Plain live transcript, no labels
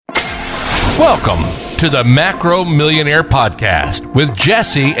Welcome to the Macro Millionaire Podcast with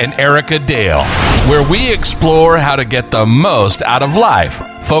Jesse and Erica Dale, where we explore how to get the most out of life,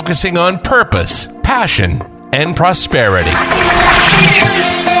 focusing on purpose, passion, and prosperity.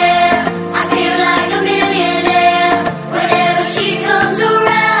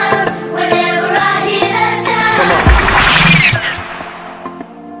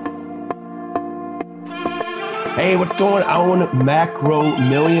 Hey, what's going on, Macro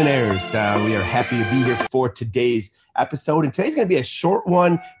Millionaires? We are happy to be here for today's episode. And today's going to be a short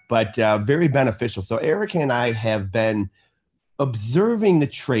one, but very beneficial. So Erica and I have been observing the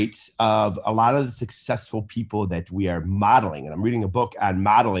traits of a lot of the successful people that we are modeling. And I'm reading a book on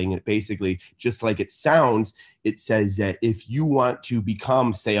modeling. And basically, just like it sounds, it says that if you want to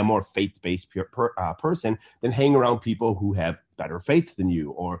become, say, a more faith-based person, then hang around people who have better faith than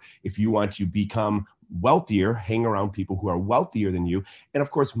you. Or if you want to become wealthier, hang around people who are wealthier than you, and of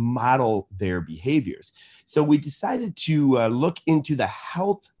course, model their behaviors. So we decided to look into the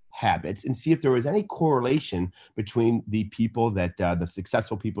health habits and see if there was any correlation between the people that, the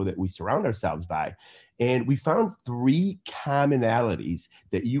successful people that we surround ourselves by. And we found 3 commonalities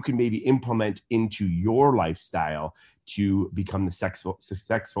that you can maybe implement into your lifestyle to become the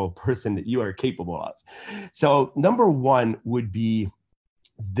successful person that you are capable of. So number 1 would be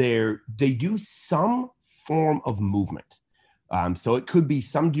they do some form of movement. So it could be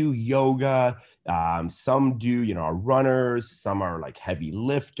some do yoga, some do, are runners, some are like heavy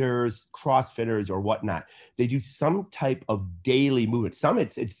lifters, CrossFitters or whatnot. They do some type of daily movement. Some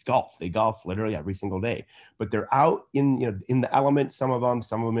it's golf. They golf literally every single day, but they're out in the element, some of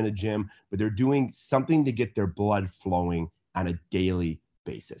them in a gym, but they're doing something to get their blood flowing on a daily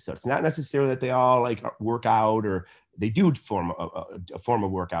basis. So it's not necessarily that they all like work out, or they do form a form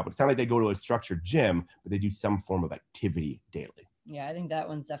of workout, but it's not like they go to a structured gym, but they do some form of activity daily. Yeah, I think that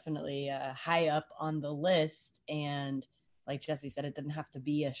one's definitely high up on the list. And like Jesse said, it doesn't have to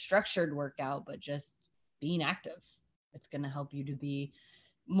be a structured workout, but just being active. It's going to help you to be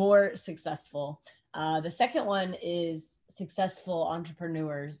more successful. The second one is successful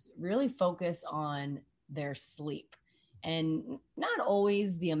entrepreneurs really focus on their sleep. And not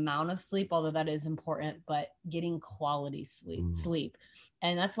always the amount of sleep, although that is important, but getting quality sleep.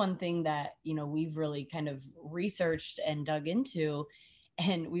 And that's one thing that, we've really kind of researched and dug into.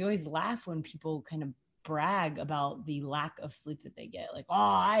 And we always laugh when people kind of brag about the lack of sleep that they get. Like,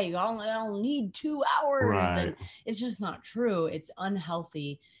 I only need 2 hours. Right. And it's just not true. It's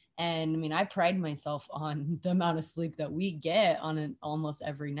unhealthy. And I mean, I pride myself on the amount of sleep that we get on almost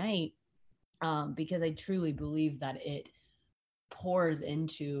every night. Because I truly believe that it pours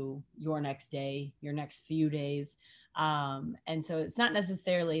into your next day, your next few days. And so it's not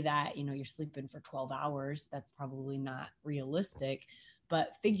necessarily that, you're sleeping for 12 hours. That's probably not realistic,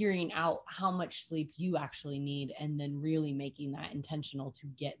 but figuring out how much sleep you actually need and then really making that intentional to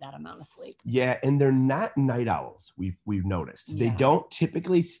get that amount of sleep. Yeah. And they're not night owls. We've noticed. Yeah. They don't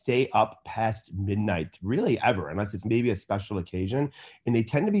typically stay up past midnight really ever, unless it's maybe a special occasion. And they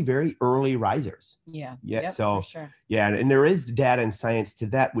tend to be very early risers. Yeah. Yeah. Yep, so, for sure. Yeah. And there is data and science to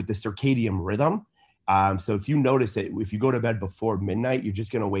that with the circadian rhythm. So if you notice that if you go to bed before midnight, you're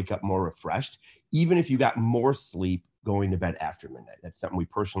just going to wake up more refreshed, even if you got more sleep going to bed after midnight. That's something we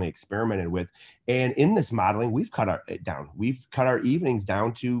personally experimented with. And in this modeling, we've cut it down. We've cut our evenings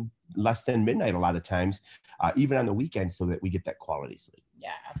down to less than midnight a lot of times, even on the weekends, so that we get that quality sleep.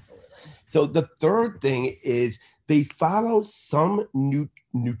 Yeah, absolutely. So the third thing is they follow some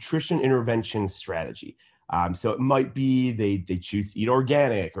nutrition intervention strategy. So it might be they choose to eat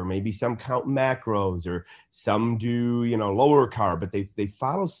organic, or maybe some count macros, or some do, lower carb, but they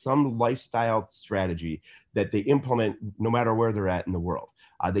follow some lifestyle strategy that they implement no matter where they're at in the world.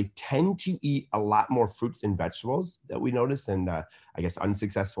 They tend to eat a lot more fruits and vegetables that we notice than,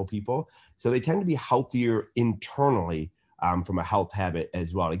 unsuccessful people. So they tend to be healthier internally from a health habit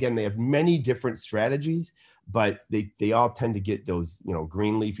as well. Again, they have many different strategies, but they all tend to get those,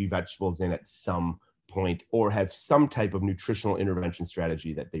 green leafy vegetables in at some point, or have some type of nutritional intervention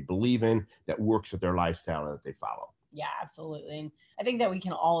strategy that they believe in, that works with their lifestyle and that they follow. Yeah, absolutely. And I think that we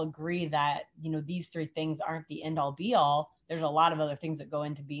can all agree that, these 3 things aren't the end all be all. There's a lot of other things that go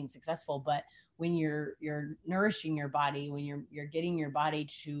into being successful, but when you're nourishing your body, when you're getting your body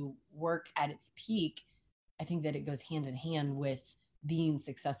to work at its peak, I think that it goes hand in hand with being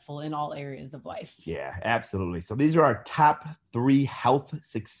successful in all areas of life. Yeah, absolutely. So these are our top 3 health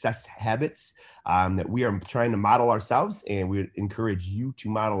success habits that we are trying to model ourselves, and we would encourage you to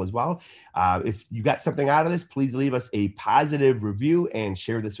model as well. If you got something out of this, please leave us a positive review and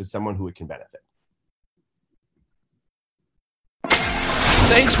share this with someone who it can benefit.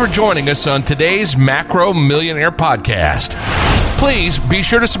 Thanks for joining us on today's Macro Millionaire Podcast. Please be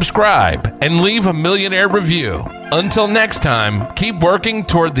sure to subscribe and leave a millionaire review. Until next time, keep working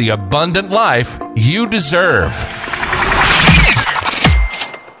toward the abundant life you deserve.